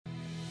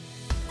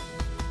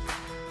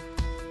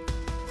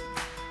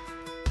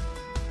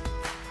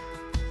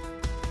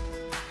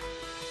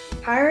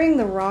Hiring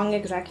the wrong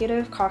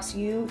executive costs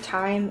you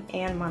time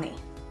and money.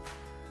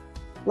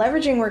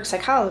 Leveraging work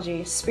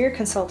psychology, Spirit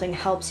Consulting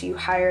helps you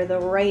hire the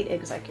right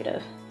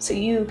executive so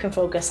you can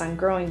focus on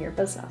growing your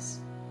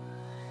business.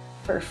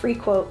 For a free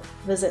quote,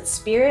 visit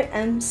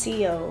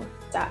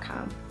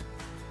spiritmco.com.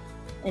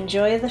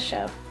 Enjoy the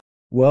show.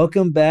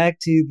 Welcome back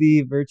to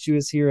the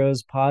Virtuous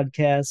Heroes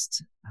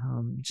podcast.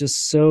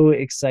 Just so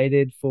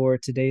excited for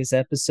today's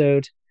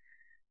episode.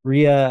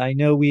 Rhea, I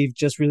know we've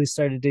just really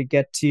started to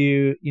get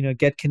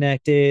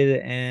connected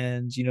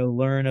and,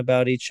 learn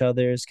about each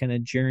other's kind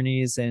of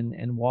journeys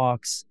and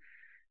walks.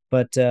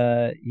 But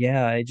I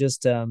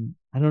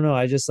don't know.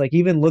 I just like,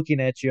 even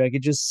looking at you, I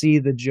could just see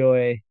the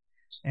joy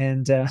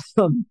and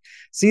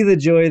see the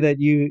joy that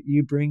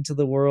you bring to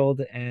the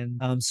world.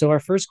 And so our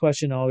first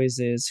question always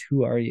is,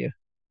 who are you?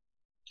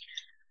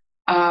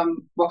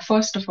 Well,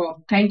 first of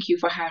all, thank you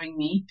for having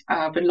me.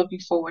 I've been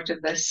looking forward to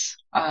this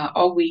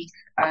all week,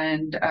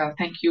 and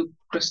thank you,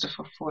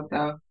 Christopher, for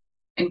the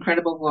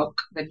incredible work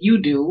that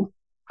you do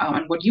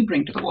and what you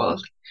bring to the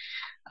world.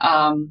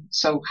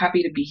 So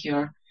happy to be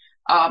here.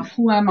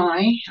 Who am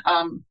I?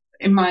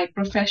 In my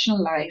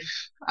professional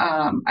life,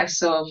 I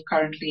serve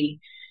currently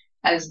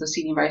as the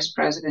Senior Vice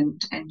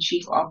President and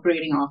Chief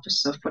Operating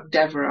Officer for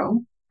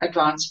Devereaux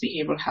Advanced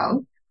Behavioral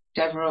Health.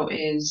 Devereaux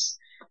is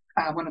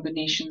one of the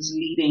nation's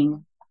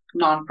leading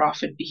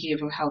nonprofit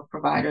behavioral health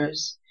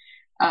providers.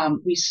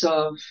 We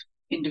serve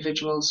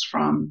individuals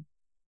from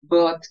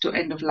birth to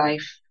end of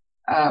life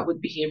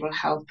with behavioral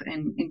health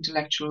and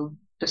intellectual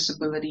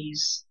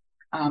disabilities,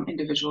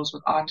 individuals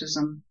with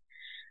autism,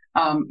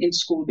 in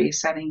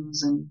school-based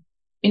settings and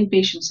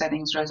inpatient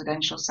settings,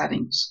 residential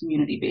settings,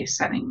 community-based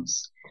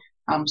settings,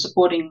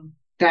 supporting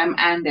them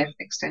and their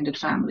extended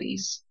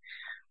families.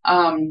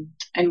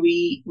 And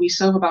we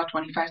serve about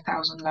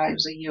 25,000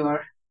 lives a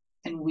year.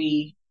 And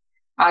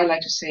I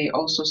like to say,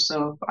 also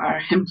serve our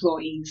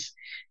employees,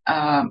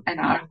 and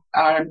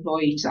our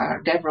employees, our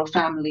Devereaux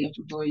family of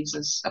employees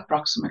is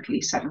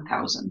approximately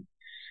 7,000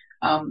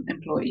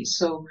 employees.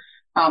 So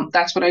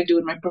that's what I do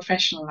in my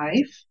professional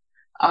life.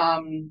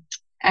 And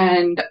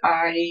in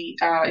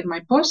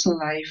my personal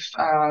life,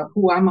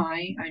 who am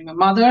I? I'm a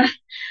mother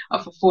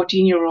of a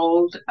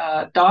 14-year-old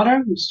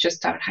daughter who's just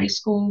started high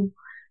school,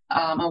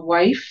 a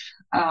wife,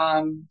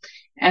 and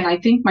I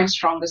think my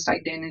strongest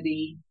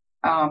identity,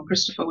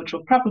 Christopher, which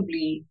we'll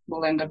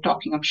end up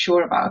talking, I'm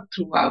sure, about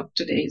throughout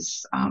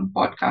today's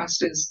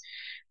podcast, is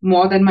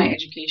more than my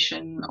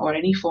education or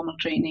any formal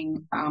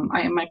training.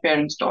 I am my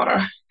parents'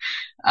 daughter.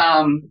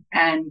 And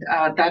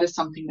that is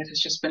something that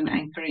has just been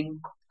anchoring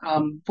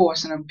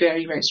force, and a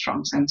very, very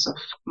strong sense of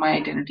my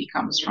identity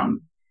comes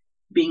from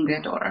being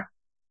their daughter.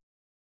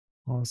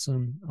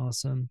 Awesome.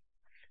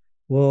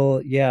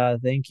 Well, yeah,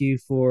 thank you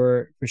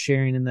for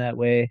sharing in that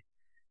way. I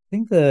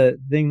think the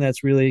thing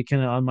that's really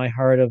kind of on my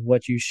heart of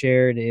what you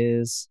shared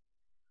is,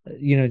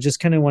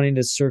 just kind of wanting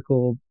to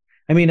circle.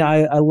 I mean,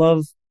 I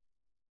love,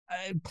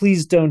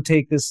 please don't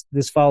take this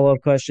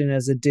follow-up question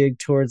as a dig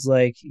towards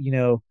I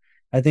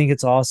think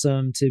it's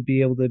awesome to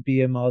be able to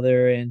be a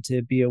mother and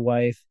to be a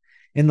wife.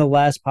 In the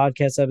last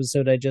podcast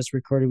episode I just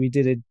recorded, we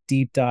did a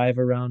deep dive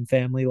around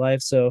family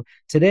life. So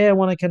today I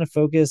want to kind of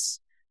focus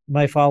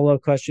my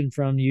follow-up question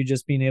from you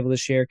just being able to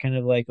share kind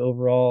of like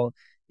overall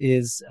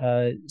is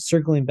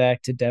circling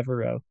back to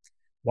Devereaux.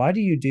 Why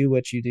do you do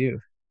what you do?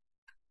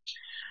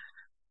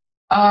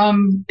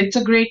 It's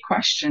a great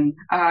question.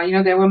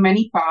 There were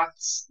many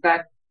paths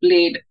that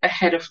laid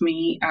ahead of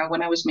me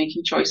when I was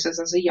making choices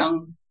as a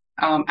young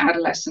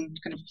adolescent,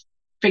 kind of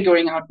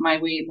figuring out my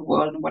way in the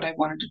world and what I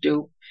wanted to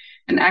do,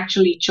 and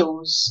actually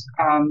chose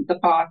the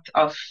path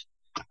of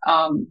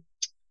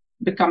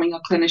becoming a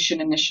clinician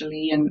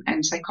initially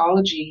and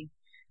psychology,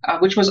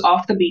 which was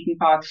off the beaten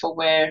path for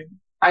where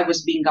I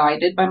was being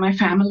guided by my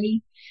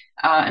family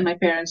and my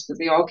parents, because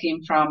they all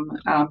came from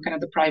kind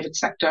of the private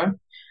sector.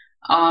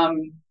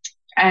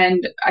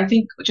 And I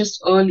think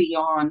just early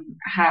on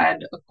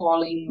had a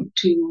calling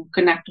to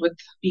connect with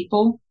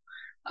people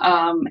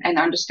and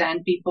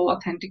understand people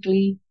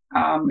authentically.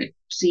 It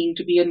seemed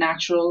to be a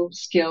natural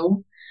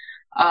skill.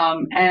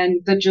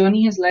 And the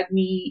journey has led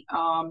me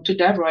to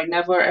Devereaux. I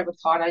never ever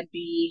thought I'd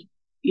be,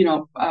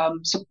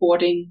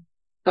 supporting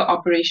the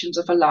operations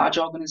of a large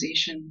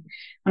organization.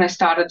 When I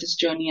started this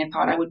journey, I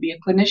thought I would be a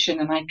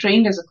clinician, and I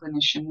trained as a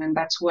clinician, and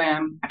that's where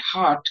I'm at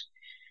heart,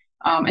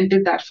 and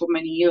did that for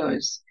many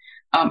years.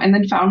 And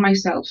then found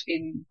myself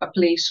in a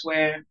place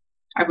where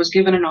I was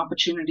given an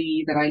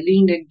opportunity that I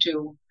leaned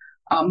into,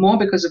 more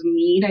because of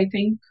need, I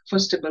think, for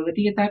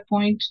stability at that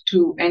point,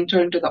 to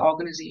enter into the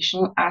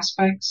organizational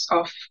aspects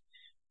of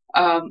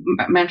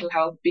mental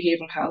health,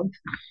 behavioral health,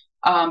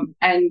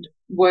 and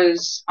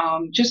was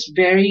just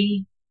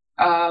very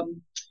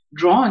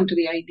drawn to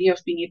the idea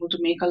of being able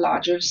to make a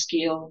larger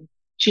scale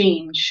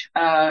change.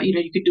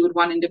 You could do it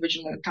one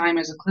individual at a time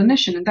as a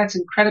clinician, and that's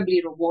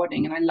incredibly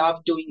rewarding, and I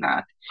love doing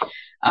that.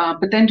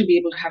 But then to be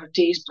able to have a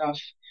taste of,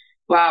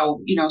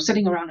 wow,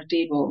 sitting around a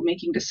table,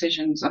 making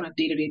decisions on a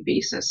day-to-day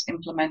basis,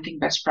 implementing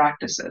best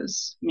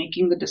practices,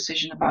 making the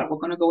decision about we're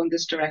going to go in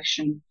this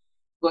direction,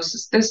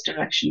 versus this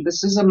direction.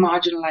 This is a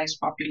marginalized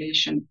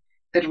population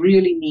that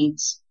really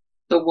needs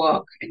the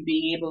work, and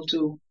being able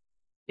to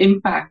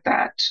impact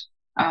that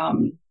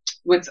um,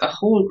 with a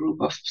whole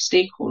group of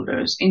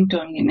stakeholders,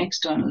 internally and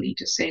externally,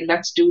 to say,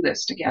 let's do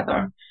this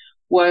together,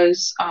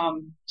 was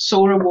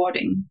so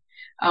rewarding.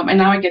 And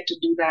now I get to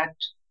do that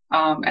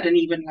at an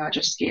even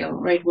larger scale,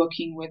 right?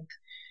 Working with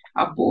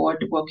our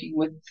board, working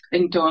with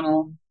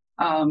internal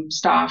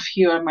staff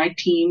here, my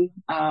team,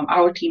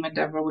 our team at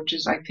Deborah, which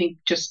is, I think,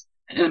 just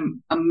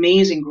an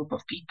amazing group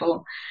of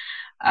people.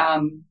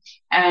 Um,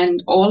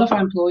 and all of our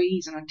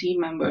employees and our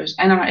team members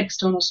and our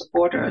external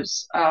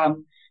supporters,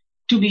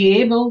 to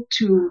be able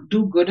to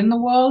do good in the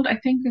world, I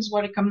think is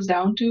what it comes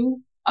down to.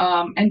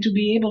 And to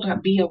be able to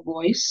be a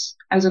voice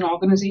as an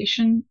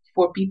organization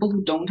for people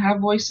who don't have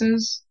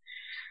voices,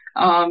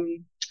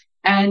 um,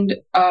 and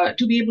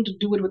to be able to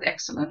do it with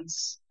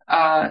excellence.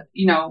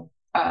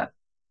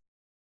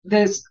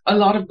 There's a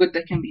lot of good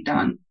that can be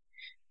done,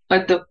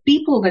 but the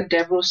people that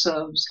Deborah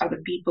serves are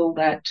the people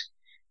that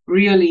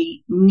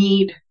really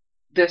need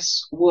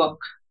this work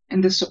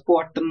and this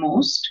support the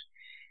most.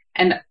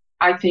 And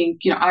I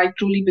think, I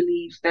truly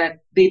believe that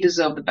they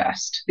deserve the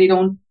best. They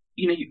don't,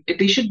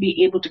 they should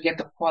be able to get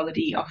the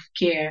quality of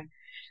care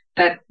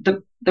that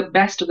the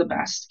best of the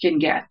best can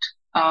get.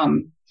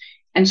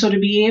 And so to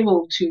be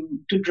able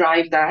to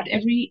drive that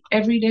every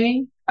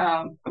day,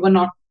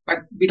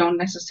 we don't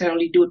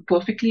necessarily do it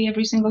perfectly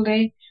every single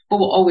day, but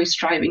we're always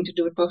striving to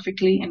do it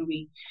perfectly, and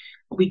we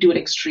do it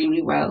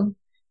extremely well.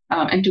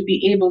 And to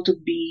be able to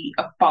be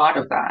a part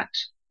of that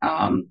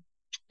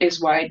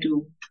is why I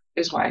do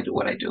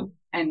what I do,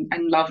 and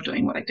love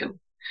doing what I do.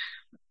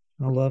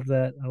 I love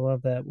that. I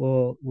love that.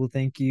 Well,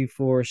 thank you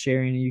for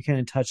sharing. You kind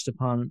of touched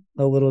upon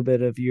a little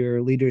bit of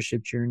your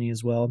leadership journey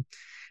as well.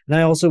 And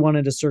I also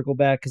wanted to circle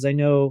back because I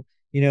know,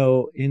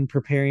 in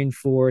preparing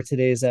for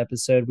today's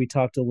episode, we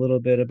talked a little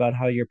bit about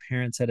how your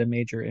parents had a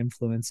major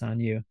influence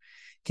on you.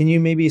 Can you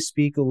maybe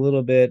speak a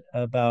little bit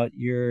about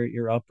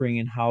your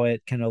upbringing and how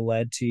it kind of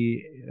led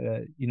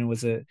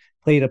to,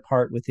 played a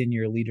part within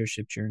your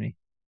leadership journey?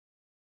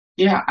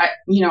 Yeah,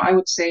 I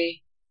would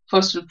say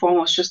first and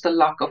foremost, just the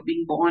luck of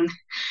being born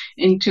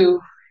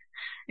into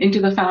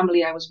the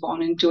family I was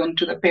born into, and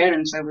to the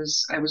parents I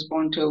was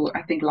born to.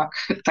 I think luck.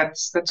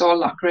 That's all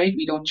luck, right?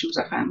 We don't choose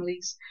our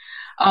families.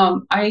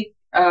 I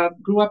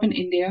grew up in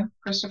India,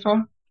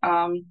 Christopher.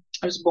 I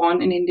was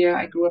born in India.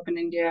 I grew up in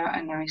India,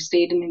 and I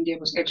stayed in India.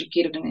 Was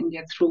educated in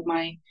India through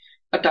my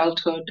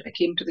adulthood. I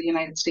came to the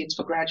United States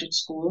for graduate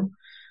school.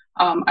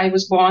 I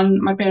was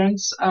born. My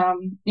parents,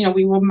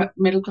 we were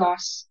middle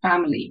class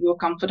family. We were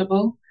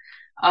comfortable.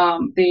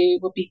 They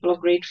were people of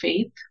great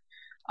faith.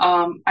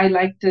 I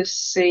like to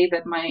say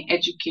that my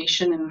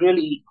education and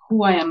really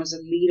who I am as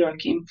a leader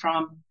came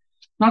from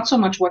not so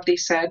much what they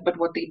said, but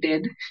what they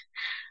did.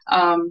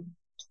 Um,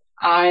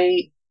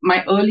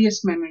 my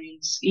earliest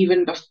memories,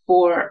 even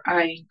before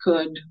I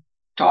could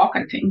talk,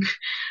 I think,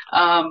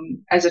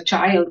 as a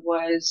child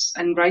was,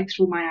 and right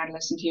through my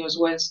adolescent years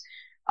was,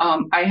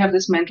 I have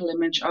this mental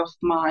image of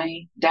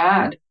my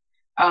dad.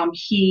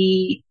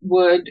 He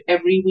would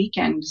every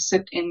weekend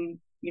sit in,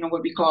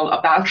 what we call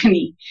a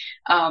balcony,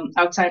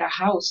 outside our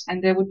house,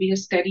 and there would be a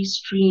steady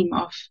stream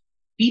of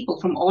people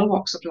from all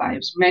walks of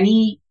lives.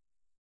 Many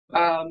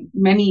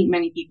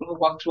people who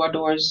walked through our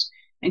doors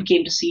and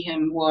came to see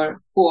him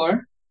were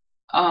poor.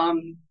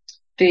 Um,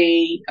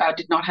 they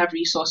did not have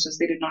resources.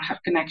 They did not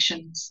have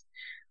connections.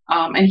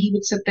 And he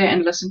would sit there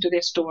and listen to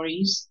their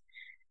stories.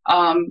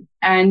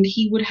 And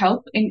he would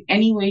help in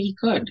any way he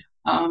could.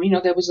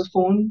 There was a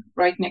phone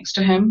right next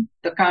to him,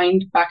 the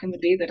kind back in the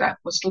day that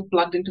was still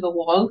plugged into the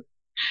wall,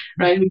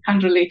 right? We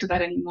can't relate to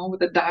that anymore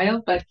with a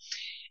dial, but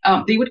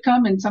they would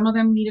come, and some of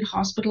them needed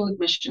hospital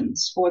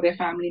admissions for their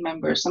family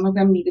members. Some of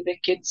them needed their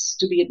kids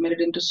to be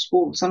admitted into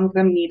school. Some of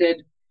them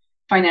needed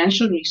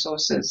financial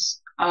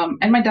resources.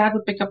 And my dad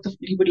would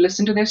he would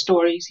listen to their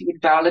stories. He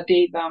would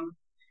validate them.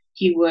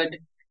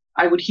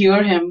 I would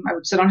hear him. I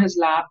would sit on his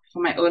lap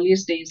for my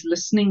earliest days,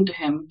 listening to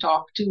him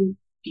talk to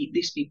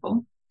these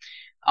people.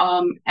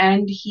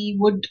 And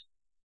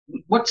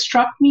what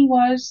struck me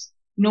was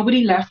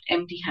nobody left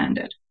empty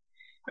handed,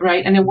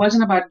 right? And it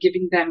wasn't about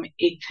giving them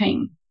a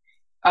thing.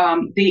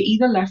 They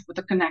either left with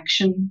a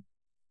connection,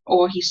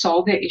 or he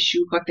solved their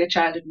issue, got their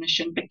child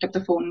admission, picked up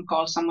the phone and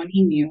called someone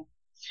he knew.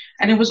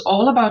 And it was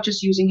all about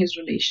just using his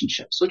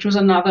relationships, which was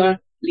another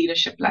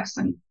leadership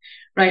lesson,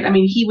 right? I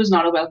mean, he was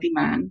not a wealthy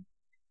man.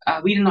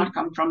 We did not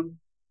come from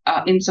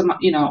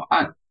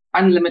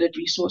unlimited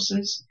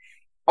resources.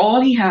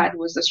 All he had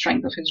was the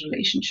strength of his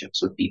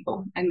relationships with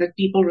people, and that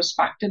people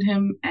respected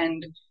him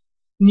and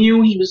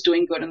knew he was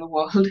doing good in the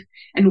world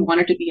and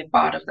wanted to be a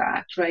part of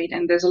that, right?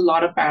 And there's a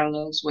lot of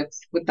parallels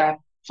with that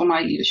for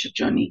my leadership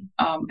journey,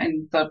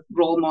 and the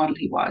role model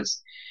he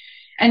was.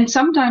 And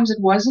sometimes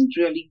it wasn't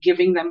really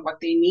giving them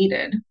what they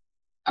needed.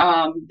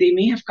 They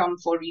may have come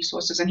for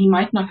resources, and he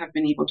might not have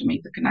been able to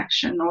make the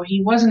connection, or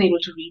he wasn't able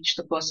to reach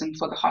the person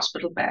for the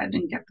hospital bed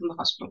and get them the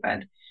hospital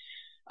bed.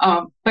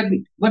 But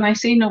when I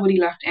say nobody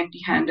left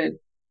empty-handed,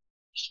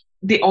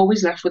 they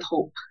always left with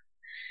hope.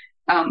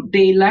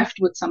 they left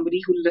with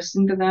somebody who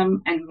listened to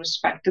them and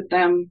respected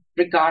them,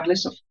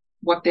 regardless of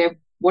what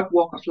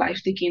walk of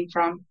life they came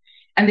from,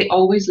 and they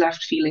always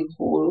left feeling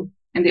whole,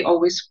 and they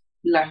always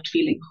left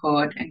feeling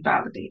heard and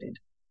validated.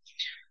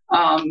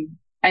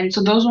 And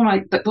so those were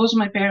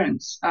my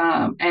parents.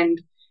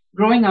 And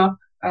growing up,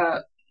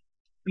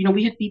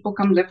 we had people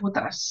come live with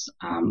us.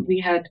 We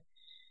had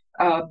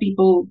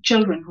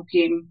children who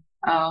came,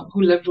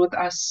 who lived with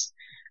us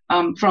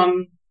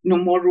from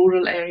more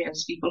rural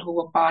areas, people who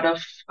were part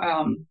of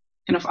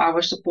kind of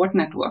our support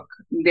network,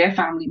 their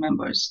family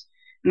members.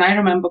 And I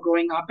remember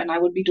growing up, and I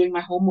would be doing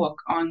my homework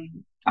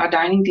on our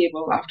dining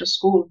table after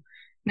school,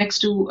 next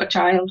to a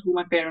child who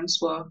my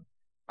parents were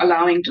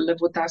allowing to live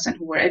with us and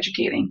who were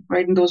educating,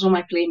 right? And those were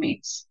my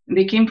playmates. And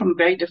they came from a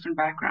very different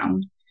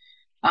background,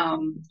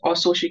 or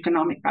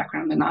socioeconomic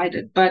background than I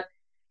did. But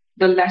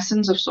the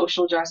lessons of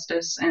social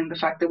justice and the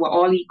fact that we're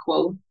all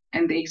equal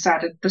and they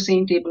sat at the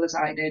same table as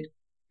I did.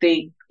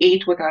 They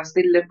ate with us.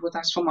 They lived with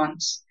us for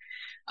months.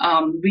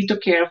 We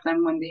took care of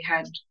them when they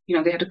had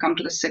to come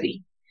to the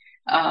city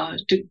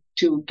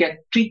to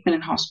get treatment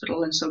in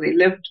hospital. And so we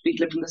lived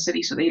in the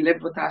city. So they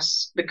lived with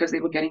us because they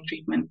were getting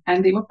treatment.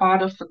 And they were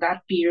part of, for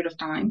that period of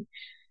time,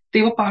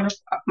 they were part of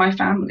my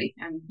family.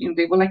 And,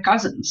 they were like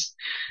cousins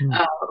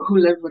who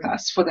lived with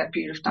us for that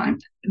period of time.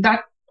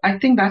 I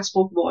think that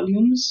spoke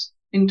volumes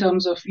in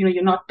terms of,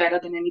 you're not better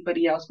than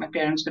anybody else. My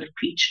parents could have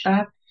preached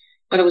that,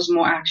 but it was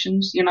more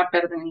actions. You're not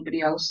better than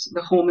anybody else.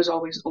 The home is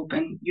always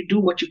open. You do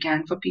what you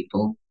can for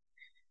people.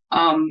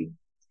 And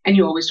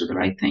you always do the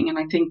right thing. And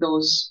I think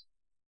those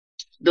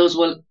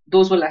were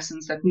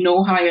lessons that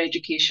no higher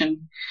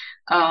education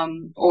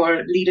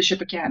or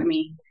leadership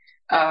academy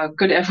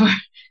could ever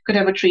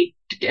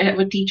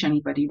teach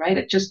anybody, right?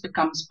 It just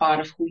becomes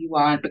part of who you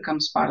are. It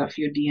becomes part of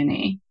your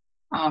DNA.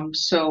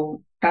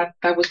 So that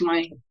was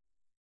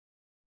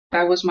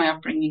my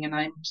upbringing, and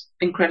I'm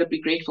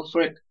incredibly grateful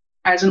for it.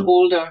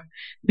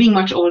 Being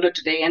much older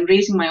today and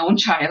raising my own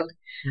child,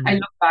 I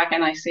look back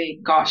and I say,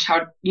 gosh,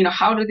 how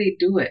do they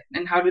do it?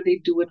 And how do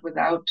they do it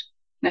without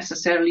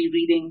necessarily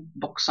reading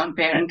books on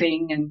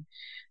parenting and,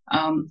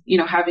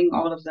 having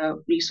all of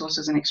the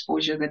resources and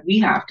exposure that we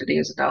have today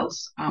as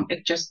adults?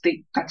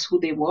 That's who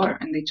they were,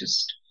 and they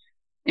just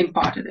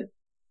imparted it.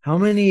 How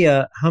many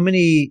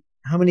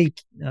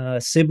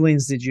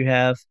siblings did you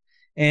have?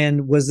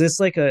 And was this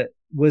like a,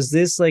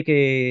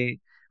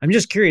 I'm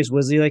just curious,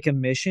 was he like a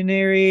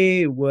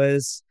missionary?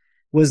 Was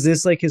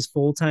this like his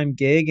full-time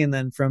gig? And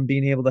then from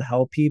being able to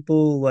help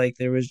people, like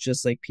there was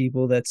just like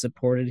people that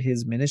supported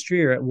his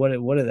ministry, or what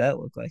did that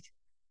look like?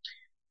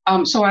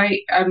 So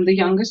I'm the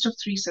youngest of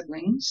three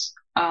siblings.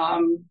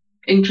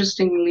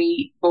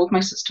 Interestingly, both my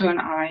sister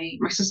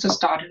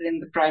started in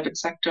the private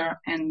sector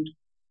and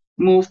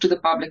moved to the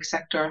public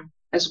sector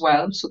as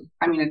well. So,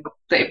 I mean,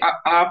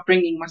 our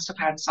upbringing must have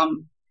had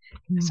some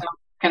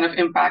kind of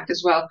impact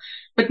as well.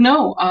 But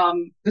no,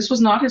 this was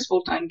not his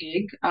full-time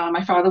gig.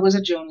 My father was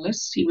a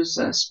journalist. He was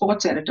a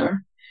sports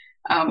editor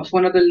of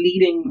one of the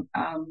leading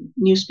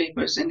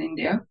newspapers in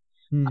India.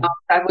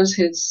 That was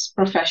his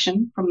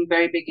profession from the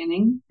very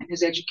beginning, and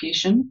his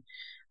education.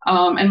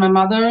 And my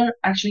mother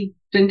actually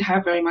didn't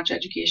have very much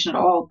education at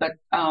all, but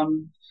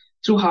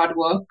through hard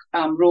work,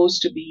 rose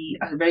to be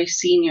a very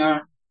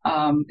senior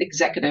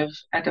executive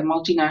at a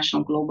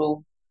multinational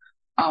global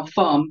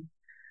firm.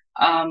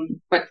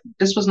 But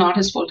this was not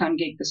his full-time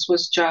gig. This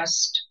was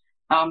just,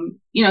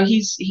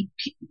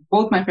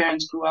 both my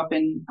parents grew up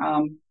in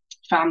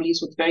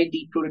families with very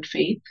deep-rooted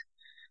faith.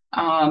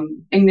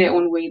 In their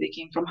own way, they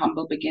came from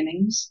humble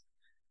beginnings.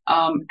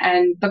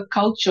 And the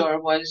culture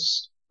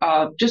was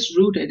just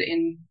rooted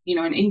in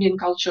Indian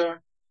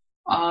culture.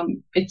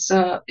 It's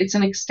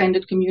an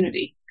extended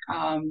community.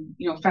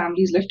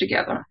 Families live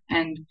together,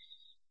 and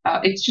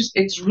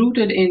it's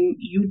rooted in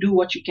you do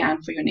what you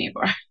can for your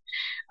neighbor,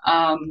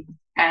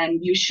 and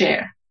you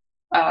share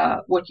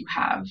what you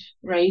have,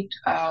 right?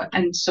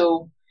 And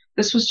so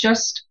this was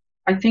just,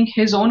 I think,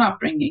 his own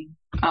upbringing,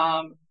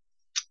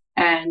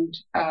 and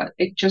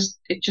it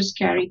just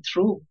carried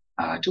through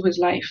to his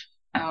life.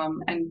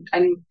 And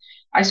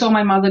I saw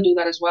my mother do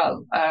that as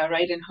well,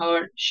 right?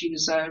 She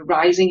was a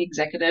rising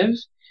executive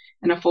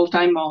and a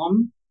full-time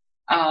mom.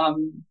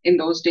 In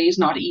those days,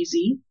 not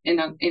easy in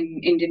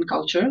Indian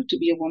culture to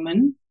be a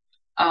woman,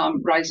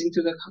 rising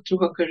through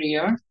her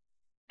career.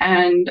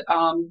 And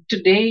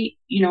today,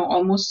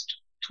 almost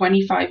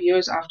 25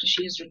 years after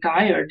she has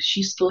retired,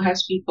 she still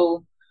has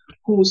people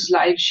whose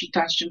lives she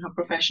touched in her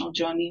professional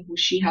journey, who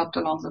she helped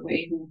along the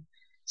way, who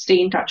stay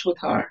in touch with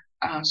her.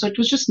 So it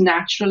was just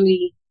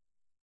naturally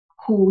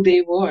who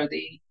they were.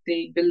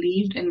 They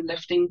believed in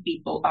lifting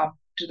people up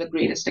to the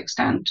greatest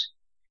extent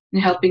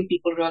and helping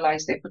people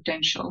realize their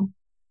potential.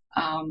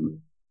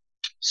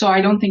 So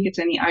I don't think it's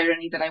any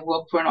irony that I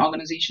work for an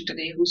organization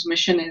today whose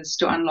mission is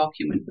to unlock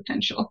human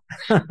potential.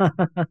 I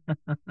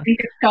think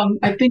it's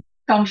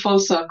come full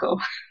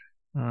circle.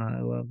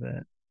 I love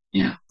that.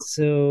 Yeah.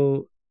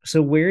 So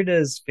where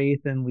does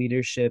faith and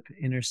leadership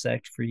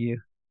intersect for you?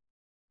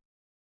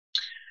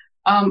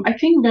 I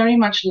think very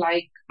much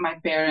like my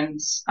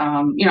parents.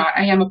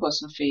 I am a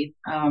person of faith,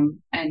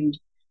 and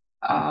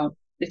uh,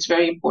 it's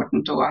very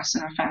important to us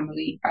and our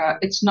family.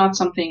 It's not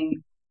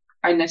something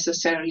I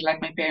necessarily,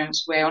 like my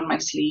parents, wear on my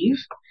sleeve.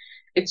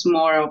 It's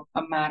more of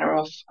a matter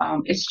of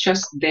it's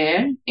just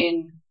there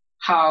in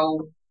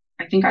how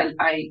I think I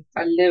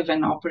live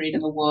and operate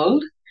in the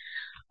world.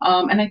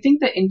 And I think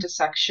the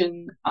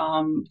intersection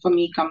for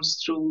me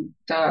comes through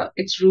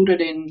it's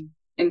rooted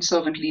in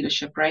servant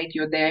leadership, right?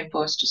 You're there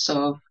first to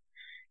serve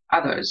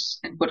others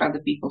and put other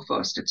people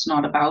first. It's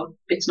not about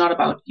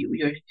you.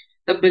 You're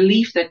the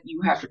belief that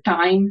you have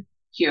time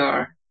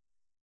here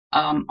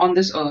on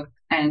this earth,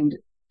 and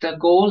the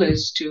goal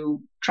is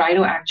to try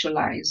to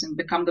actualize and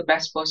become the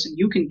best person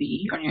you can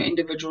be on your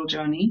individual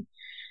journey,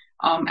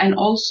 and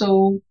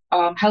also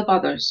help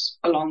others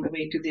along the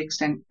way to the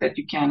extent that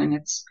you can. And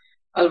it's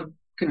a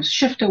kind of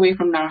shift away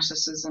from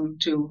narcissism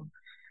to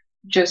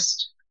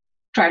just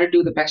try to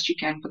do the best you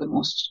can for the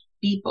most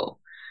people.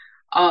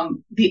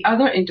 The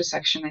other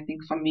intersection, I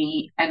think, for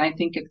me, and I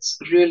think it's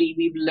really,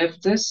 we've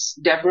lived this.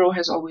 Devereaux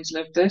has always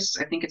lived this.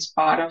 I think it's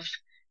part of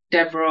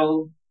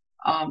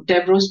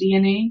Devereaux's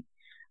DNA.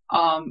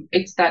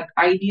 It's that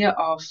idea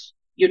of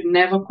you're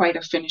never quite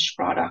a finished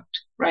product,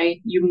 right?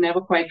 You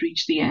never quite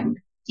reach the end.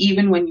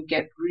 Even when you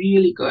get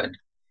really good,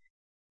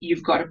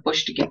 you've got to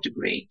push to get to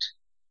great.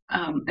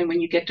 And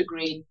when you get to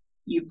great,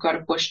 you've got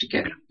to push to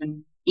get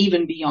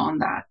even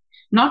beyond that.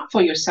 Not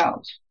for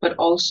yourself, but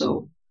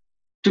also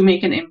to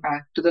make an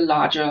impact to the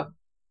larger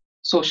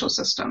social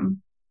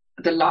system,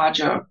 the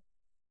larger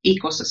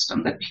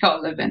ecosystem that we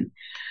all live in.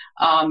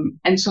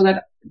 And so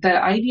that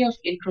the idea of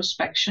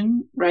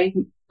introspection, right?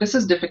 This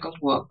is difficult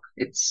work.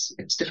 It's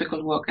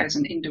difficult work as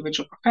an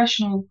individual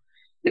professional.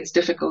 It's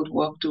difficult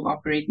work to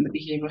operate in the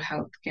behavioral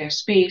health care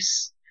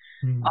space,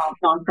 Mm.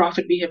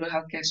 nonprofit behavioral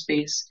healthcare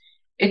space.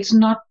 It's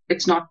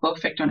not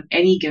perfect on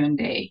any given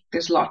day.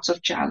 There's lots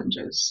of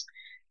challenges,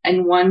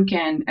 and one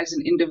can, as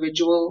an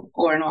individual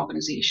or an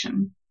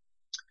organization,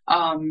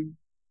 um,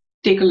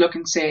 take a look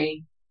and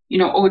say,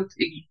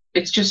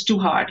 it's just too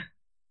hard.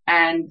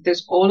 And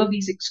there's all of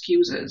these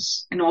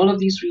excuses and all of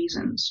these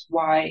reasons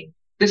why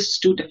this is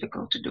too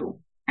difficult to do.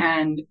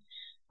 And,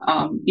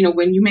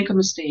 when you make a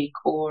mistake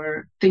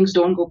or things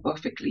don't go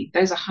perfectly,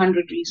 there's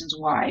 100 reasons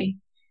why.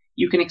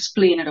 You can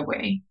explain it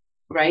away,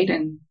 right?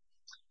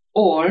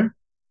 Or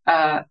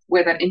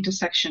where that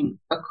intersection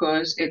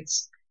occurs,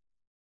 it's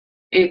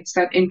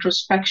that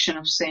introspection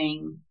of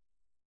saying,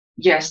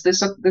 yes,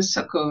 this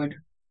occurred,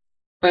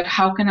 but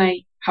how can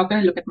I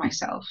look at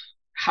myself?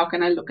 How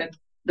can I look at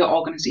the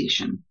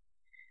organization?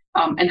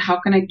 And how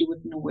can I do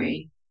it in a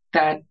way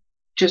that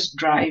just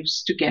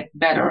drives to get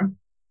better,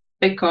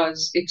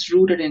 because it's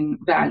rooted in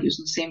values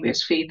in the same way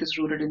as faith is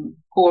rooted in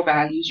core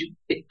values.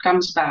 It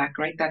comes back,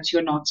 right? That's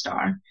your North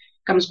Star.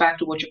 It comes back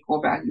to what your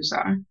core values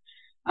are.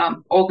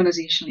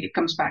 Organizationally, it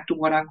comes back to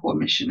what our core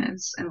mission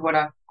is and what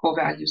our core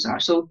values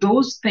are. So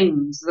those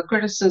things, the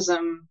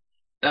criticism,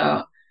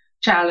 the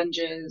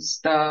challenges,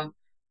 the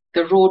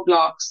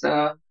roadblocks,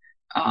 the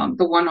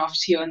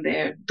one-offs here and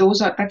there,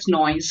 that's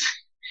noise.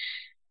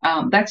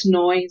 That's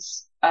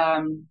noise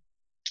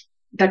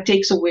that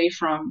takes away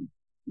from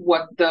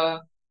what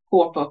the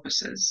core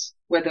purpose is,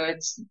 whether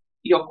it's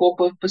your core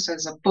purpose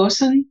as a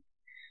person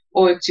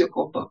or it's your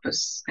core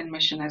purpose and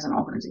mission as an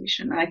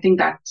organization. And I think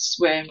that's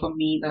where, for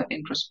me, the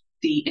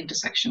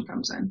intersection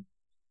comes in.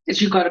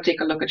 Is you got to take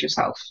a look at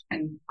yourself,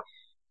 and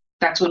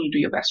that's when you do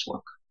your best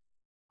work,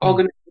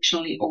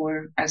 organizationally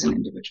or as an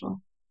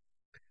individual.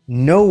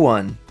 No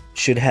one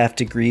should have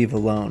to grieve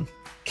alone.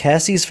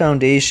 Cassie's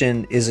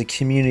Foundation is a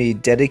community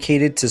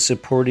dedicated to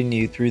supporting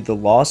you through the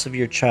loss of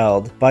your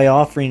child by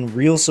offering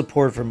real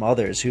support from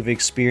others who've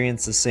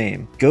experienced the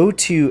same. Go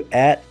to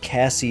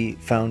 @Cassie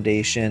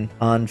Foundation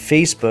on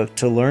Facebook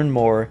to learn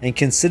more, and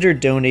consider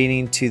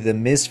donating to the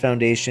Ms.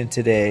 Foundation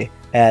today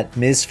at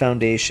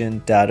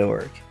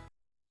msfoundation.org.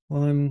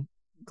 Well, I'm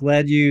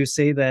glad you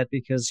say that,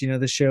 because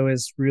the show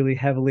is really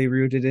heavily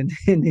rooted in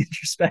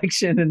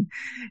introspection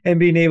and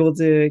being able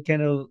to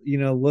kind of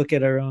look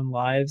at our own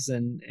lives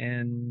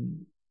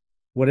and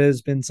what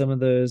has been some of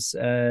those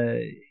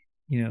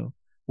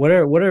what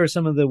are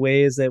some of the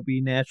ways that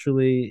we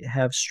naturally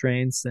have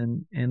strengths,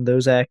 and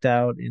those act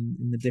out in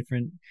the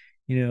different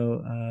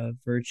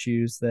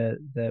virtues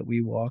that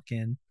we walk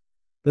in.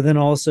 But then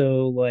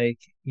also, like,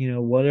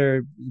 what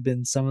are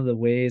been some of the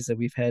ways that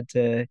we've had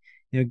to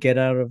get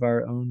out of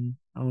our own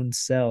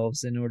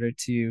selves in order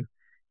to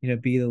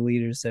be the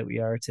leaders that we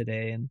are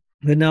today. And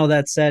but now,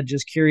 that said,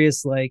 just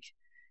curious, like,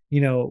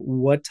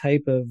 what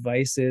type of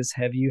vices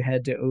have you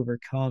had to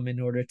overcome in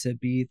order to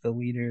be the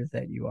leader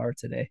that you are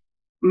today?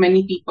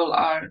 Many people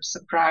are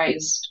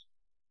surprised.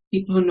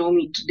 People who know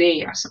me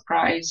today are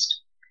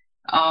surprised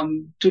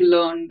to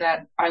learn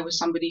that I was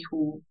somebody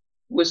who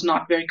was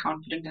not very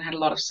confident and had a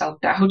lot of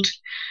self-doubt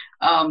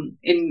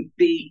in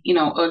the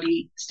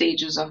early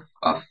stages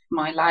of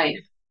my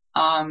life.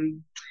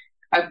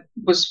 I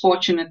was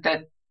fortunate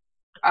that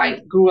I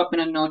grew up in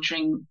a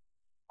nurturing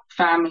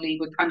family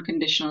with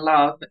unconditional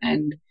love,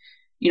 and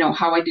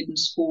how I did in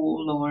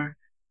school or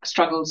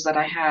struggles that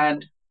I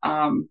had,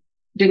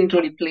 didn't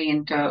really play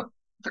into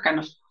the kind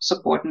of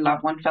support and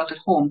love one felt at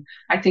home.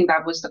 I think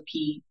that was the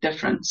key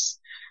difference.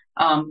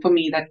 For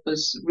me, that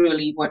was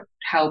really what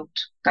helped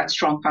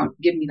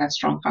give me that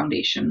strong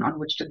foundation on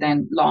which to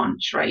then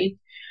launch, right?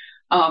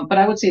 But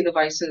I would say the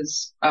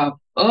vices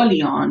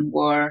early on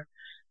were,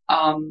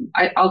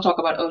 I'll talk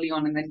about early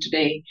on and then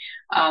today.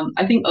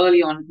 I think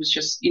early on it was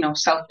just,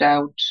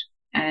 self-doubt.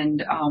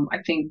 And I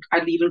think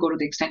I'd even go to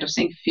the extent of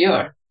saying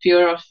fear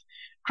of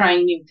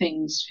trying new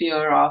things,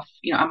 fear of,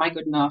 am I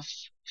good enough?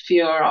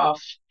 Fear of,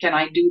 can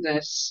I do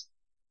this?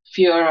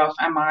 Fear of,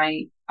 am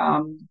I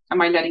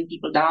letting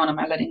people down? Am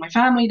I letting my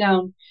family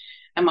down?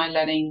 Am I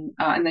letting,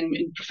 and then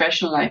in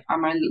professional life,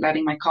 am I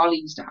letting my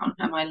colleagues down?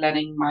 Am I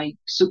letting my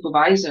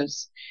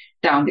supervisors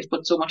down? They've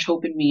put so much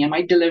hope in me. Am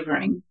I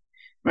delivering?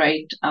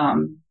 Right?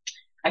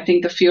 I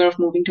think the fear of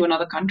moving to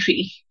another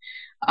country,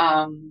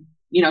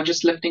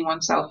 just lifting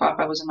oneself up.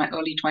 I was in my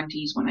early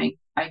 20s when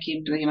I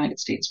came to the United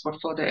States for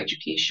further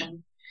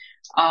education.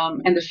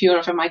 And the fear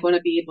of, am I going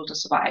to be able to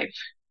survive?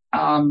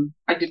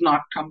 I did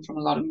not come from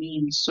a lot of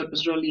means. So it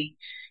was really,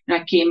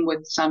 I came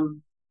with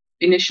some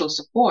initial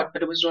support,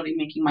 but it was really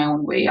making my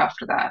own way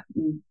after that.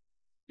 And,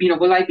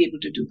 will I be able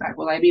to do that?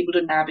 Will I be able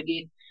to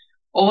navigate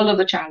all of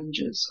the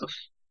challenges of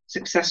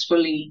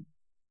successfully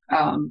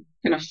kind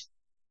of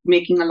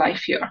making a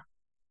life here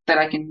that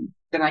I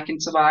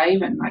can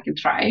survive and I can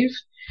thrive?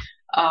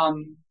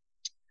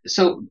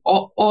 So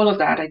all of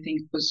that I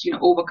think was,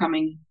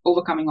 overcoming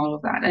all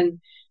of that.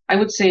 And I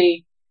would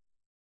say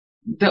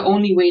the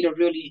only way to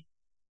really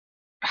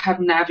have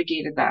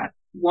navigated that,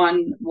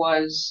 one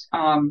was,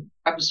 I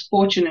was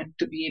fortunate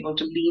to be able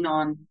to lean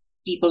on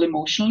people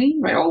emotionally,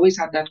 right? I always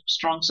had that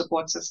strong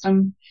support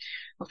system,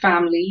 a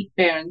family,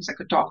 parents I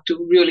could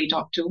really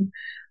talk to.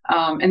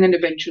 And then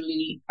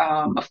eventually,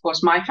 of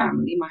course, my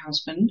family, my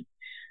husband,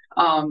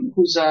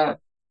 who's a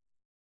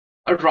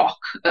rock,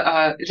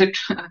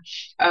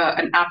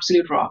 an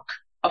absolute rock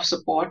of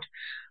support.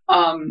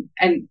 And,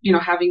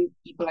 having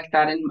people like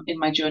that in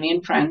my journey,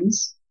 and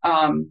friends,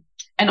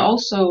 and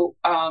also,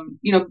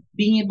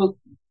 being able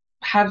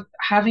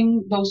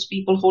having those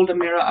people hold a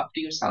mirror up to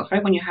yourself,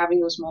 right? When you're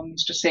having those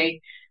moments to say,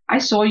 I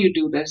saw you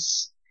do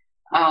this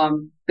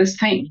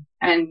thing.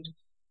 And,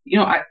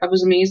 I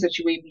was amazed that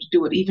you were able to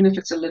do it, even if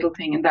it's a little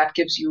thing. And that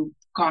gives you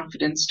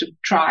confidence to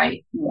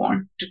try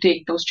more, to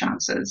take those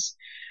chances.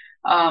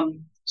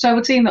 So I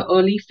would say in the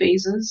early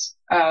phases,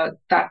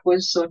 that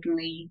was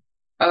certainly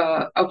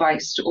a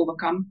vice to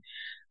overcome.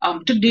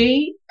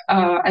 Today,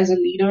 as a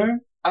leader,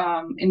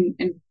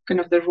 in kind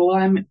of the role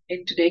I'm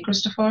in today,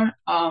 Christopher,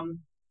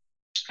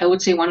 I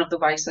would say one of the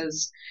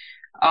vices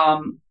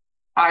I'm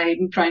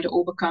trying to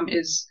overcome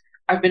is,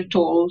 I've been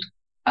told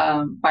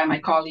by my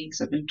colleagues,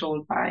 I've been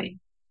told by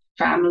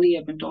family,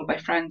 I've been told by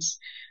friends,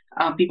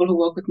 people who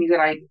work with me, that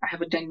I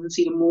have a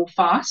tendency to move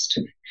fast,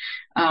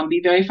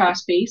 be very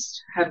fast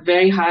paced, have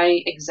very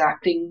high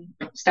exacting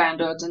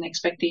standards and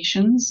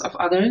expectations of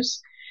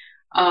others,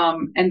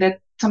 and that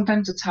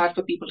sometimes it's hard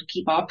for people to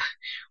keep up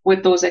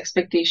with those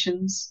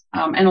expectations,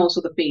 and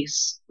also the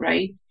pace,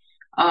 right?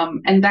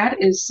 And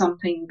that is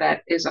something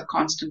that is a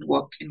constant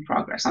work in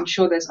progress. I'm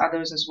sure there's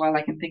others as well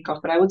I can think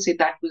of, but I would say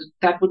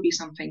that would be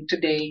something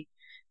today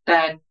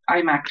that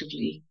I'm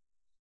actively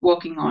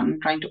working on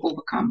and trying to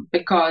overcome,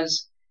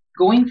 because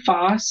going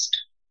fast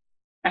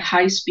at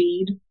high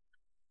speed,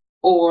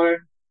 or,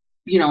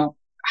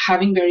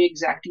 having very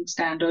exacting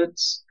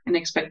standards and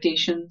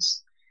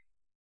expectations,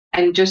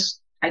 and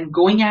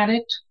going at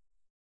it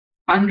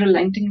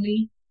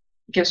unrelentingly,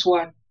 guess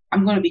what?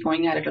 I'm going to be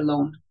going at it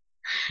alone.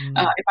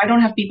 If I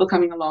don't have people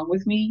coming along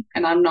with me,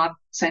 and I'm not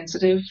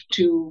sensitive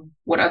to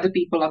what other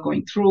people are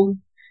going through,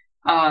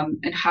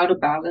 and how to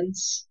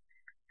balance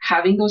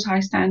having those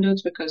high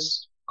standards,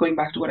 because going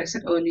back to what I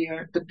said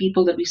earlier, the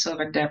people that we serve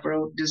at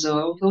Devereaux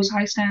deserve those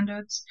high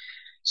standards.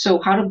 So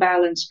how to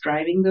balance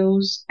driving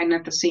those, and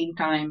at the same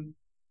time,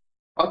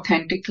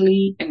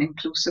 authentically and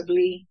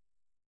inclusively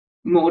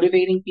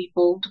motivating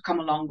people to come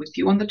along with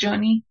you on the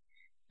journey.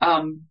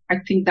 I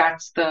think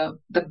that's the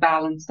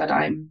balance that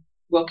I'm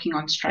working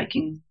on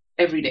striking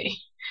every day.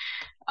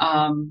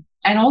 And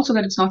also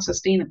that it's not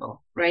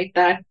sustainable, right?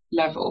 That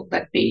level,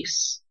 that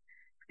pace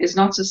is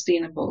not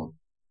sustainable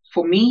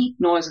for me,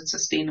 nor is it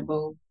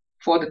sustainable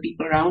for the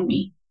people around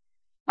me,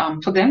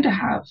 for them to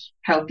have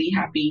healthy,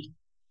 happy,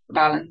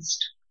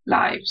 balanced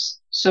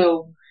lives.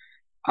 So,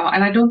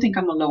 and I don't think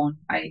I'm alone.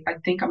 I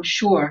think I'm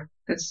sure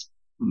there's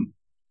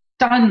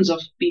tons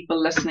of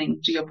people listening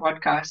to your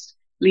podcast,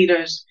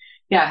 leaders,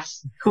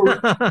 yes, who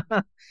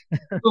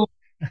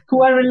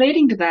are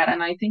relating to that.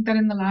 And I think that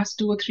in the last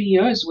 2 or 3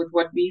 years, with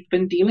what we've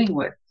been dealing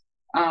with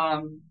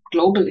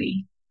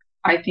globally,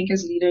 I think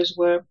as leaders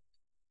we're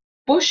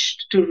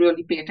pushed to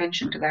really pay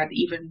attention to that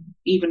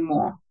even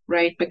more,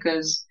 right?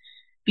 Because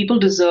people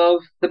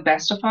deserve the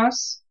best of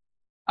us,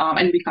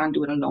 and we can't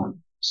do it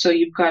alone. So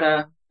you've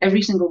got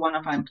every single one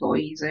of our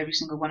employees, every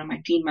single one of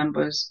my team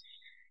members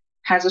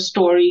has a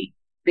story.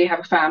 They have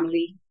a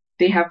family.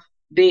 They have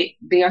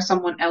they are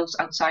someone else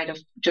outside of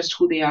just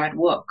who they are at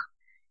work,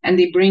 and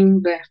they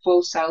bring their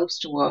full selves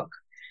to work.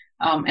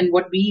 And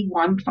what we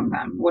want from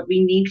them, what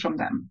we need from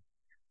them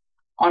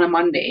on a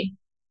Monday,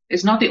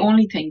 is not the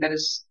only thing that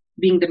is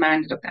being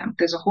demanded of them.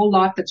 There's a whole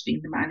lot that's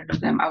being demanded of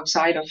them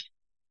outside of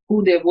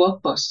who their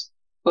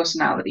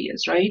personality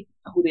is, right?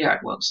 Who they are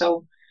at work.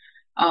 So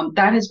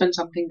that has been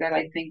something that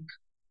I think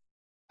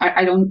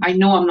I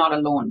know I'm not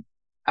alone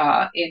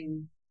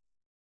in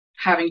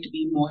having to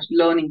be more,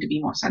 learning to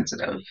be more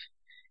sensitive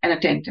and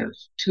attentive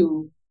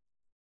to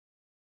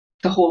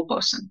the whole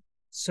person.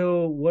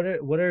 So what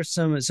are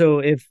some, so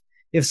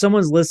if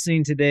someone's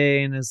listening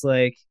today and is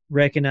like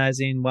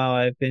recognizing, wow,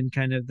 I've been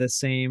kind of the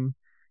same,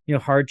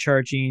 hard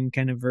charging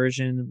kind of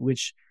version,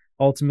 which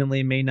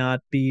ultimately may not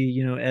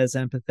be, as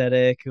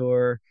empathetic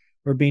or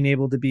being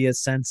able to be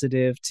as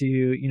sensitive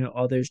to,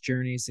 others'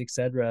 journeys,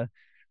 etc.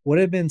 What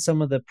have been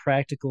some of the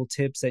practical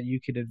tips that you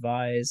could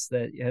advise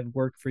that have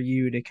worked for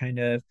you to kind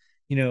of,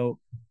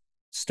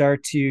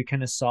 start to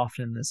kind of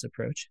soften this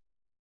approach?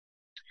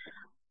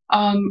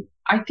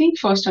 I think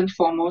first and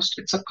foremost,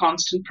 it's a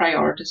constant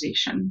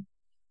prioritization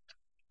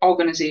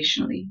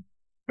organizationally,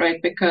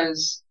 right?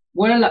 Because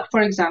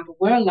for example,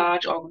 we're a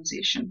large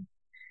organization,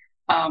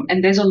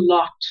 and there's a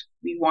lot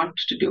we want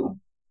to do,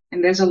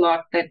 and there's a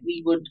lot that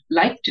we would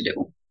like to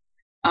do.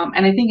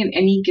 And I think in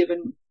any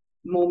given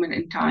moment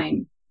in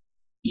time,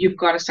 you've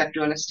got to set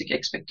realistic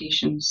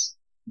expectations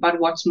about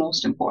what's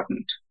most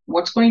important,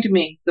 what's going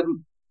to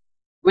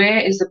where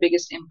is the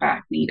biggest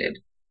impact needed,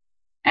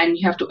 and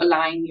you have to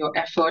align your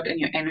effort and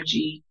your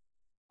energy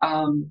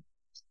um,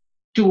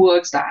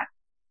 towards that.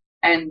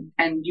 And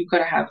you've got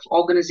to have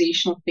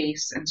organizational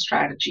pace and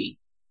strategy,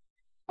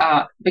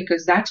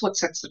 because that's what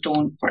sets the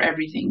tone for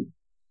everything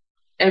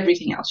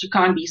else. You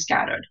can't be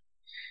scattered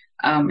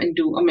and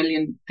do a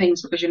million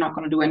things because you're not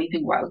going to do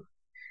anything well.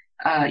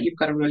 You've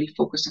got to really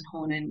focus and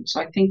hone in.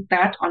 So I think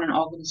that on an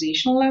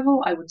organizational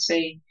level, I would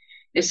say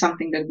is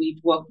something that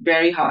we've worked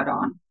very hard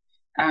on.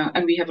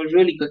 And we have a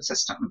really good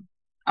system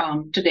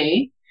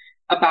today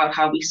about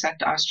how we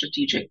set our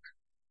strategic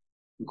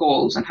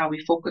goals and how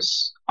we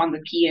focus on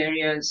the key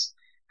areas,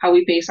 how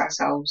we pace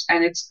ourselves.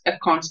 And it's a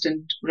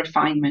constant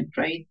refinement,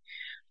 right?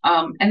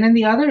 And then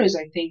the other is,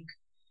 I think,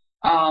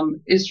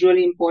 is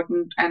really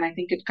important. And I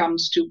think it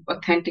comes to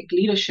authentic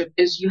leadership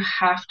is you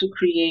have to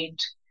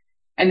create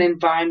an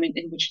environment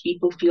in which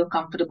people feel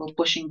comfortable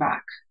pushing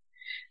back,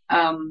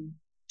 um,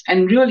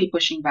 and really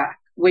pushing back,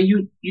 where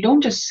you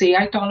don't just say,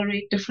 I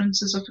tolerate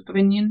differences of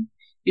opinion.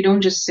 You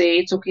don't just say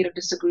it's okay to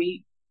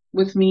disagree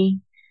with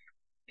me.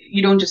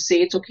 You don't just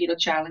say it's okay to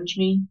challenge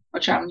me or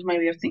challenge my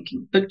way of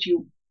thinking, but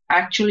you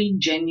actually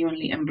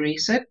genuinely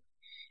embrace it,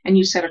 and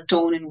you set a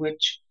tone in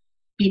which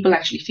people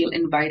actually feel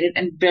invited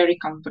and very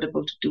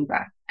comfortable to do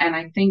that. And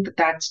I think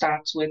that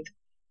starts with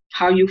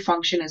how you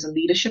function as a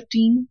leadership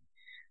team.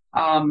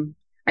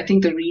 I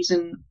think the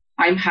reason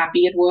I'm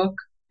happy at work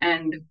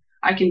and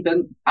I can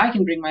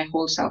bring my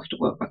whole self to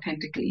work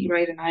authentically,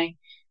 right? And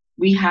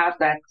we have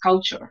that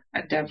culture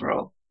at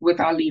Devrel with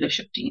our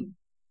leadership team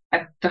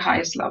at the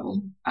highest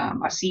level.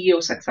 Our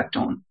CEO sets that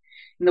tone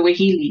in the way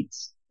he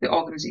leads the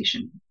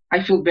organization.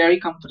 I feel very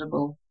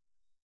comfortable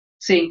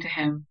saying to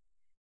him,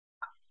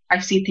 I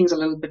see things a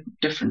little bit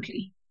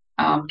differently.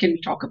 Can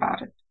we talk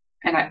about it?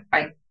 And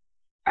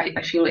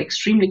I feel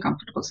extremely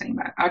comfortable saying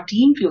that. Our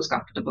team feels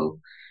comfortable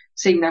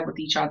saying that with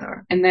each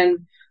other. And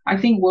then I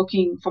think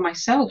working for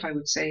myself, I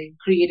would say,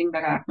 creating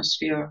that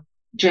atmosphere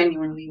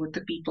genuinely with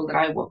the people that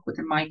I work with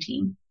in my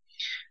team.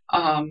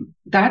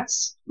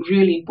 That's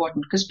really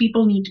important because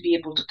people need to be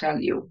able to tell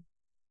you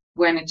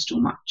when it's too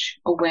much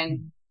or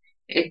when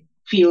it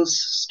feels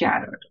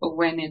scattered or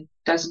when it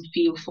doesn't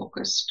feel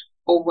focused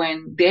or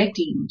when their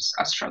teams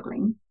are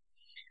struggling,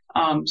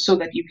 so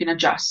that you can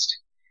adjust.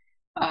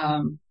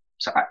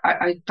 So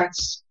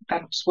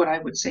that's what I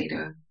would say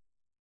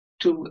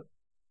to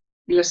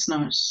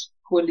listeners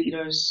who are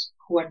leaders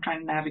who are trying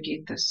to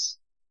navigate this.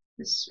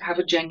 Is have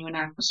a genuine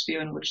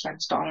atmosphere in which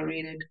that's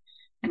tolerated,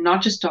 and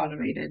not just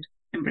tolerated,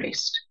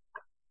 embraced.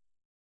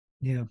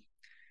 Yeah.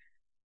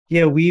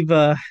 Yeah, we've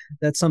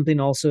that's something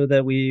also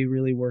that we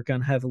really work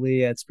on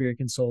heavily at Spirit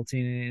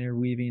Consulting, and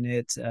interweaving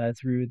it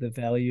through the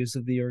values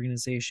of the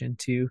organization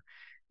too.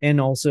 And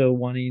also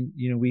wanting,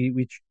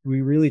 we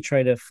really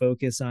try to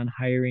focus on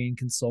hiring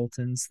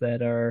consultants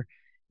that are,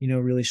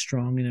 really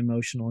strong in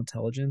emotional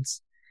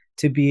intelligence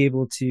to be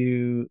able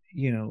to,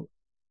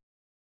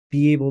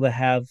 be able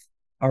to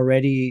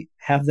already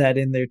have that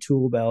in their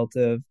tool belt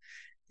of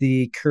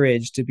the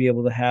courage to be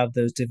able to have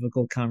those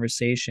difficult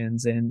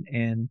conversations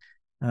and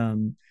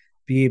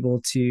be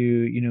able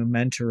to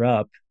mentor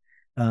up,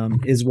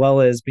 as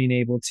well as being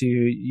able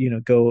to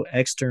go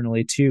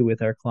externally too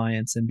with our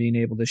clients and being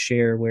able to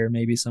share where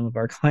maybe some of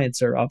our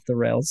clients are off the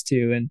rails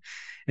too,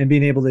 and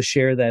being able to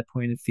share that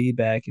point of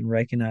feedback and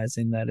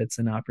recognizing that it's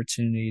an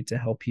opportunity to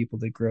help people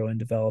to grow and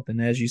develop. And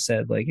as you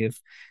said, like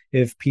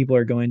if people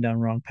are going down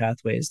wrong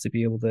pathways, to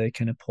be able to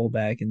kind of pull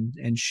back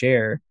and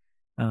share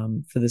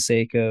for the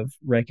sake of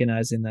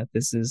recognizing that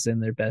this is in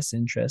their best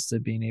interest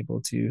of being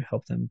able to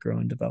help them grow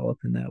and develop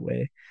in that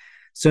way.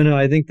 So no,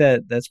 I think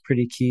that that's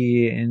pretty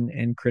key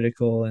and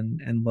critical,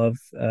 and love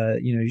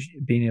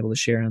being able to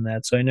share on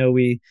that. So I know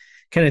we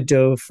kind of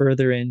dove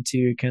further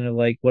into kind of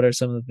like what are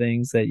some of the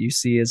things that you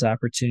see as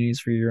opportunities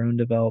for your own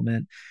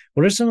development.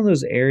 What are some of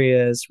those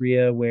areas,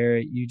 Rhea, where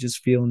you just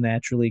feel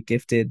naturally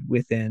gifted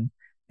within?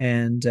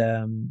 And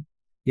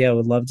yeah, I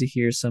would love to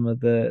hear some of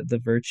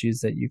the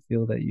virtues that you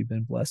feel that you've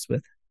been blessed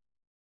with.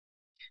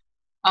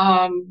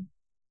 Um,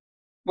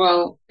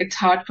 well, it's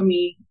hard for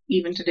me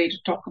even today to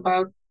talk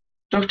about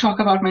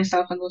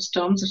myself in those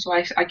terms. So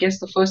I guess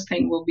the first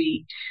thing will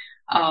be,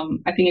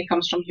 I think it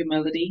comes from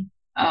humility.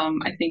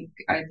 I think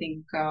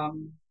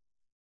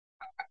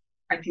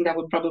that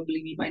would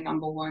probably be my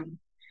number one.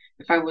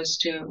 If I was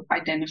to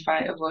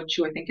identify a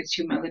virtue, I think it's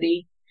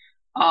humility.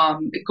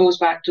 It goes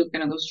back to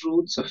kind of those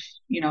roots of,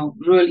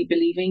 really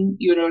believing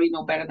you really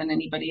know better than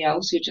anybody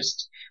else. You're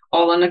just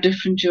all on a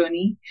different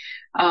journey.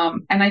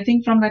 And I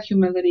think from that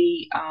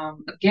humility,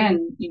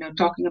 again,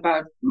 talking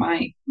about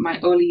my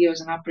early years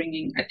and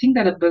upbringing, I think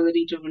that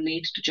ability to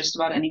relate to just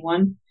about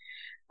anyone,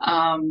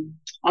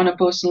 on a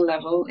personal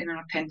level in an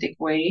authentic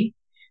way,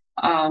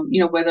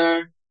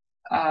 whether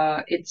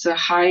it's a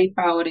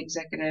high-powered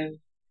executive,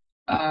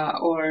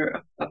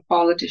 or a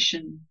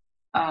politician,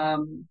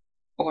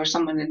 or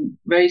someone in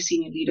very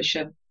senior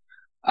leadership,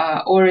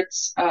 or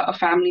it's a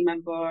family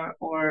member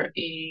or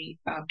a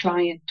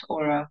client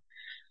or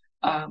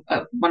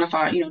one of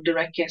our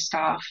direct care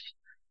staff.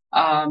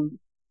 Um,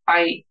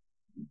 I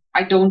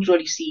I don't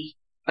really see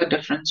a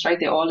difference, right?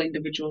 They're all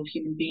individual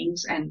human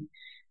beings, and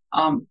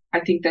I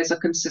think there's a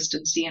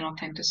consistency and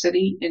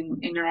authenticity in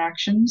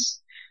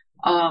interactions,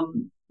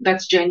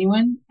 that's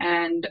genuine,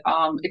 and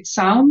it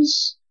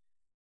sounds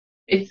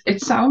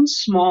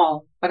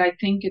small, but I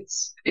think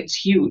it's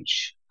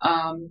huge,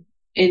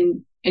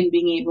 in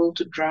being able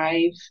to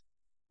drive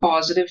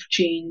positive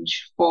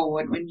change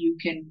forward when you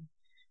can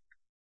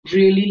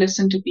really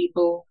listen to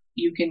people,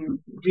 you can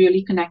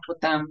really connect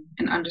with them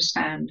and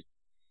understand,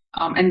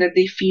 and that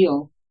they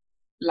feel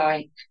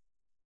like,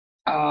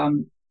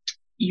 um,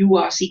 you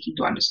are seeking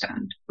to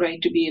understand,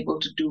 right? To be able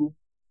to do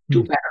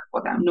Hmm. better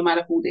for them, no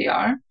matter who they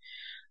are,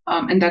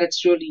 and that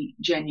it's really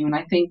genuine.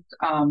 I think,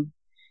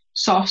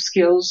 soft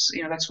skills,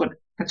 that's what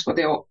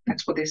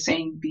they're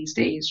saying these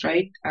days,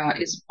 right?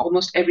 Is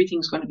almost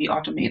everything's going to be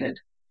automated.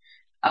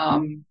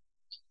 Um,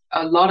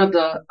 a lot of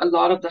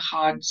the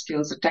hard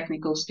skills, the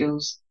technical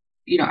skills,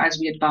 as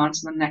we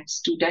advance in the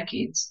next 2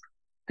 decades,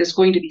 there's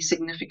going to be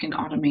significant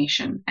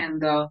automation, and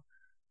the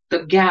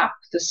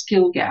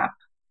skill gap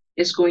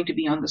is going to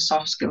be on the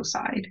soft skill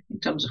side in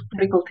terms of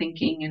critical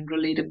thinking and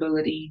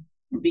relatability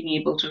and being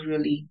able to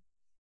really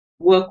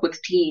work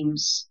with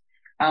teams,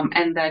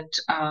 and that,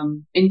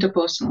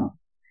 interpersonal,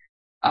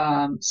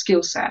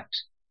 skill set,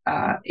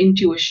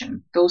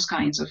 intuition, those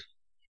kinds of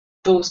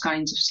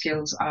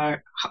skills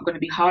are going to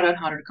be harder and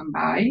harder to come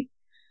by.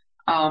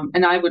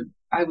 And I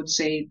would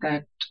say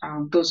that,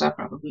 those are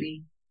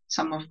probably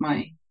some of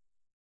my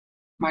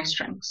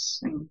strengths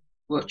and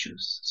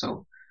virtues.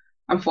 So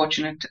I'm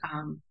fortunate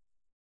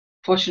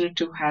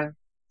to have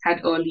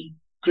had early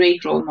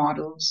great role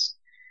models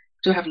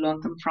to have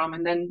learned them from,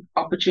 and then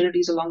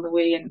opportunities along the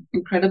way and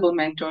incredible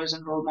mentors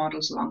and role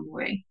models along the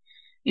way,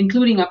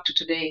 including up to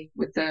today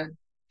with the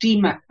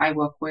team I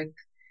work with,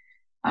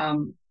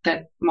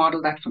 that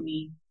model that for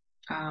me,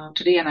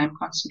 today, and I'm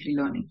constantly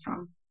learning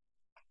from.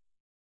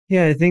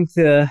 Yeah, I think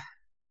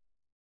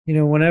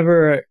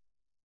whenever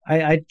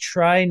I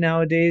try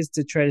nowadays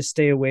to try to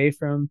stay away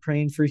from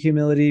praying for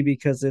humility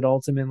because it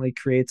ultimately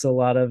creates a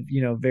lot of,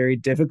 very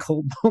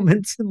difficult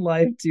moments in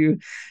life to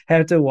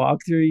have to walk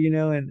through,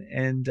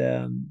 and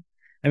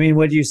I mean,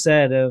 what you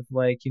said of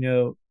like,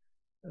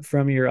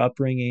 from your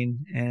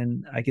upbringing,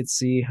 and I could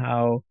see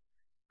how,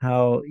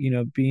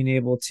 being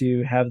able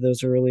to have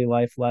those early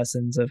life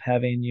lessons of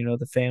having,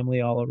 the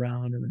family all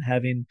around, and then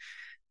having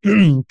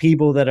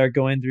people that are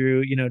going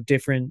through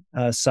different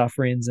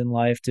sufferings in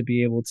life to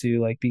be able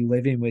to like be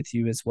living with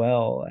you as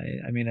well.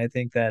 I mean, I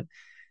think that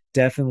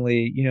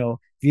definitely, if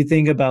you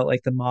think about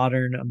like the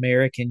modern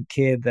American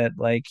kid that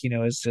like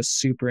is just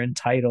super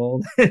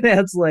entitled and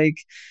that's like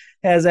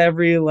has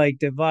every like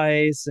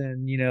device,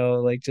 and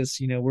like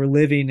just we're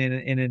living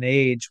in an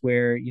age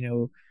where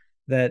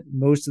that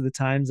most of the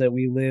times that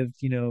we lived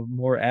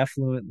more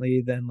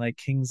affluently than like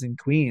kings and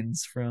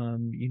queens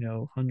from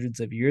hundreds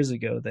of years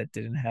ago that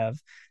didn't have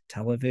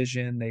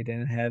television, they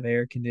didn't have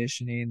air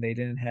conditioning, they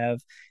didn't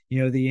have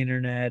the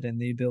internet and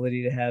the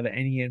ability to have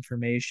any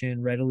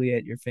information readily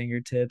at your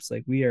fingertips.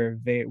 Like we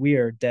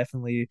are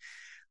definitely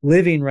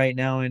living right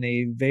now in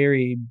a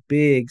very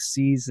big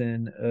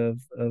season of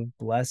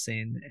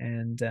blessing.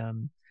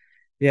 And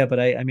yeah,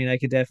 but I mean, I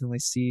could definitely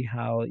see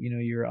how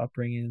your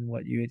upbringing and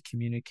what you had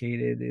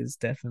communicated is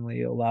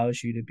definitely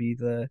allows you to be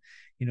the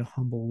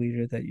humble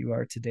leader that you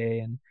are today,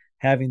 and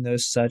having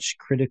those such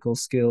critical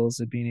skills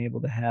of being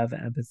able to have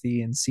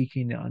empathy and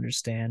seeking to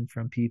understand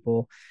from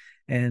people,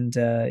 and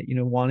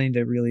wanting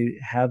to really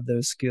have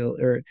those skills,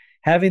 or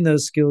having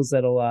those skills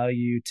that allow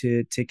you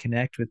to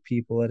connect with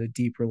people at a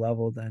deeper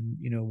level than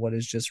what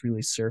is just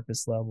really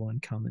surface level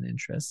and common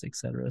interests,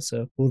 etc.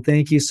 So, well,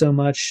 thank you so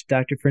much,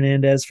 Dr.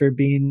 Fernandes, for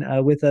being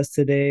with us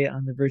today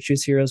on the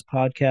Virtuous Heroes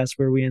podcast,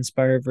 where we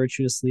inspire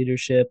virtuous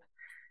leadership.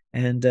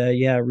 And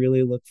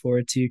really look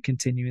forward to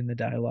continuing the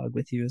dialogue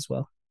with you as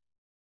well.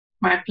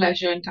 My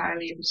pleasure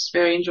entirely. It was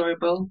very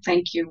enjoyable.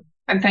 Thank you.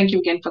 And thank you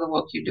again for the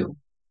work you do.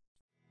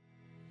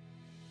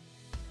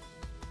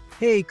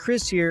 Hey,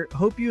 Chris here.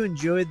 Hope you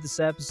enjoyed this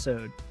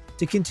episode.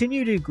 To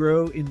continue to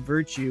grow in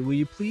virtue, will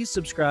you please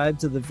subscribe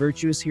to the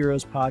Virtuous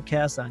Heroes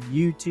podcast on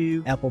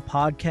YouTube, Apple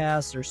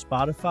Podcasts, or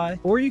Spotify?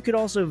 Or you could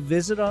also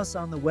visit us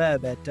on the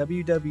web at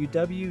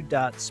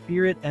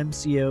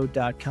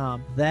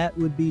www.spiritmco.com. That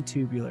would be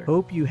tubular.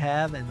 Hope you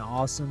have an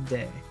awesome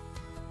day.